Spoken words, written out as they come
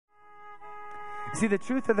See, the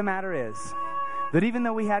truth of the matter is that even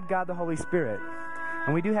though we had God the Holy Spirit,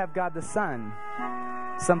 and we do have God the Son,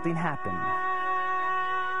 something happened.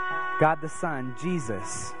 God the Son,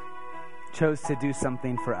 Jesus, chose to do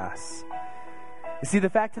something for us. You see, the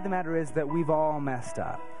fact of the matter is that we've all messed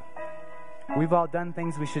up. We've all done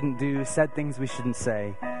things we shouldn't do, said things we shouldn't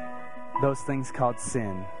say, those things called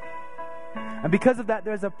sin. And because of that,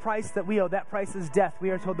 there's a price that we owe. That price is death. We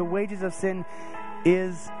are told the wages of sin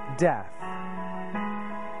is death.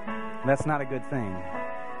 That's not a good thing.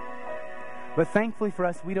 But thankfully for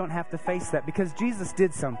us, we don't have to face that because Jesus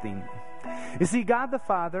did something. You see, God the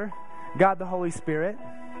Father, God the Holy Spirit,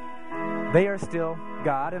 they are still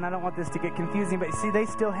God. And I don't want this to get confusing, but you see, they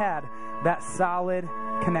still had that solid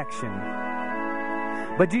connection.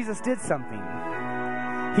 But Jesus did something.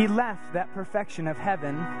 He left that perfection of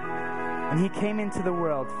heaven and He came into the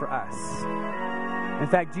world for us. In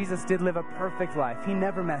fact, Jesus did live a perfect life. He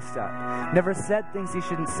never messed up, never said things He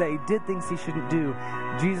shouldn't say, did things He shouldn't do.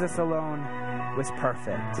 Jesus alone was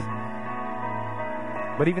perfect.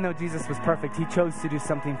 But even though Jesus was perfect, He chose to do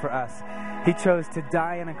something for us. He chose to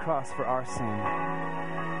die on a cross for our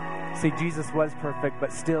sin. See, Jesus was perfect,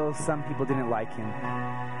 but still some people didn't like Him.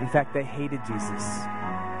 In fact, they hated Jesus.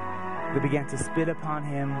 They began to spit upon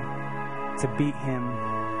Him, to beat Him.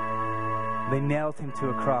 They nailed Him to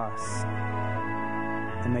a cross,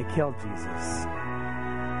 and they killed Jesus.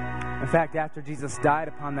 In fact, after Jesus died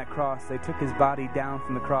upon that cross, they took His body down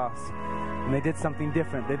from the cross, and they did something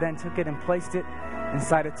different. They then took it and placed it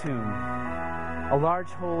inside a tomb, a large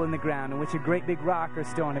hole in the ground in which a great big rock or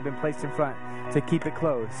stone had been placed in front to keep it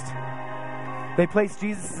closed. They placed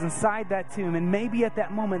Jesus inside that tomb, and maybe at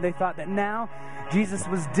that moment they thought that now Jesus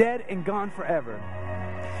was dead and gone forever.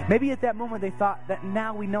 Maybe at that moment they thought that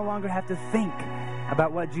now we no longer have to think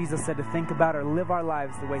about what Jesus said to think about or live our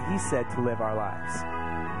lives the way He said to live our lives,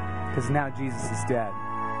 because now Jesus is dead.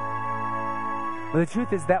 But the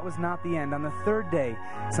truth is that was not the end. On the third day,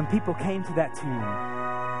 some people came to that tomb,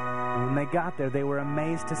 and when they got there, they were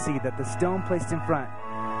amazed to see that the stone placed in front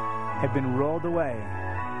had been rolled away.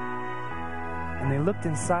 And they looked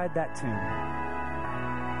inside that tomb,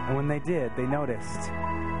 and when they did, they noticed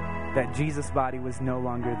that Jesus' body was no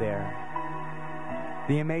longer there.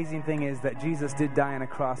 The amazing thing is that Jesus did die on a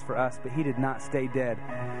cross for us, but He did not stay dead.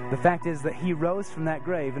 The fact is that He rose from that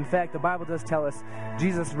grave. In fact, the Bible does tell us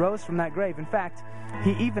Jesus rose from that grave. In fact,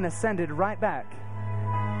 He even ascended right back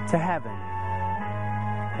to heaven.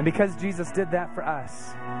 And because Jesus did that for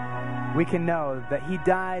us, we can know that He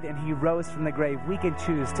died and He rose from the grave. We can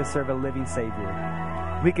choose to serve a living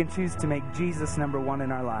Savior. We can choose to make Jesus number one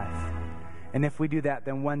in our life. And if we do that,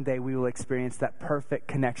 then one day we will experience that perfect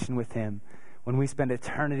connection with Him when we spend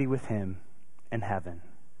eternity with Him in heaven.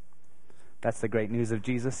 That's the great news of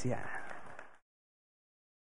Jesus, yeah.